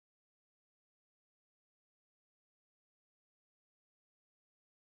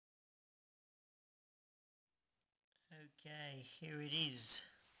Okay, here it is.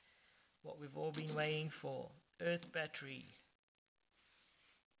 What we've all been waiting for. Earth battery.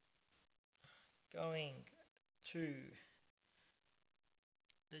 Going to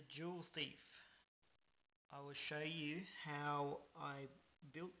the Joule thief. I will show you how I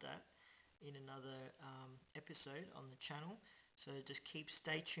built that in another episode on the channel. So just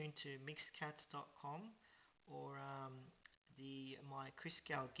stay tuned to mixedcats.com or my Chris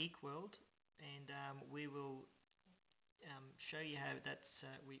Gal Geek World, and we will show you how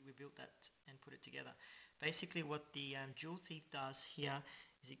we built that and put it together. Basically what the Joule thief does here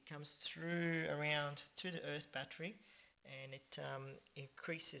is it comes through around to the earth battery, and it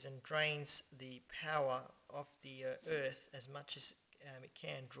increases and drains the power of the earth as much as it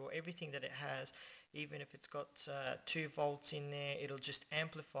can, draw everything that it has. Even if it's got 2 volts in there, it'll just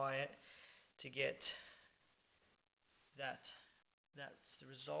amplify it to get that. That's the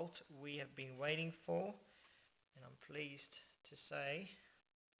result we have been waiting for, and I'm pleased to say,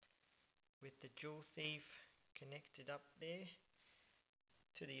 with the Joule thief connected up there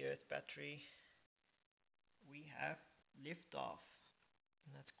to the earth battery, we have liftoff.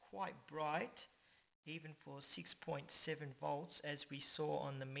 And that's quite bright, even for 6.7 volts, as we saw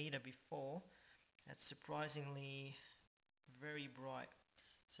on the meter before. That's surprisingly very bright.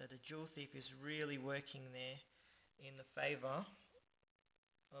 So the Joule thief is really working there in the favor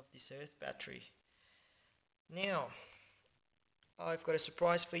of this earth battery. Now, I've got a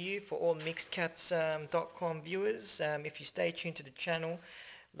surprise for you for all mixedcats.com viewers. If you stay tuned to the channel,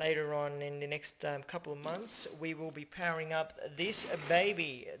 later on in the next couple of months, we will be powering up this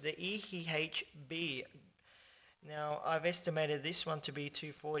baby, the EHB. Now, I've estimated this one to be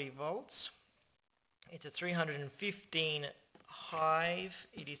 240 volts. It's a 315 Hive.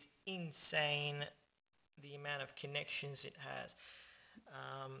 It is insane the amount of connections it has.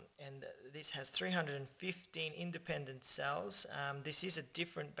 And this has 315 independent cells. This is a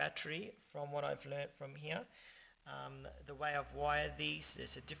different battery from what I've learnt from here. The way I've wired these,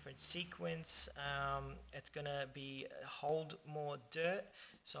 there's a different sequence. It's going to hold more dirt,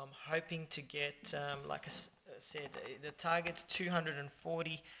 so I'm hoping to get, like I said, the target's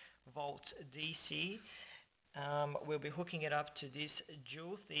 240 volts DC. We'll be hooking it up to this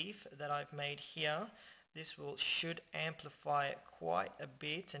Joule thief that I've made here. This should amplify it quite a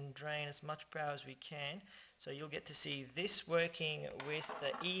bit and drain as much power as we can. So you'll get to see this working with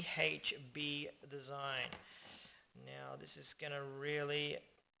the EHB design. Now this is going to really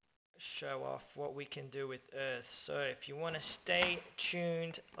show off what we can do with Earth. So if you want to stay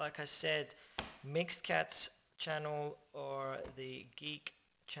tuned, like I said, Mixed Cats channel or the Geek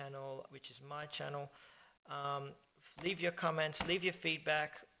channel, which is my channel, leave your comments, leave your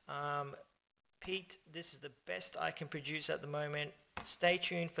feedback. Pete, this is the best I can produce at the moment. Stay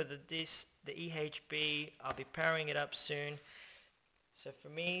tuned for the EHB. I'll be powering it up soon. So for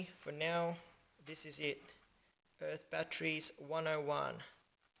me, for now, this is it. Earth Batteries 101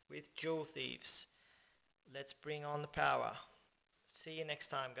 with Joule Thieves. Let's bring on the power. See you next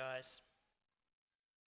time, guys.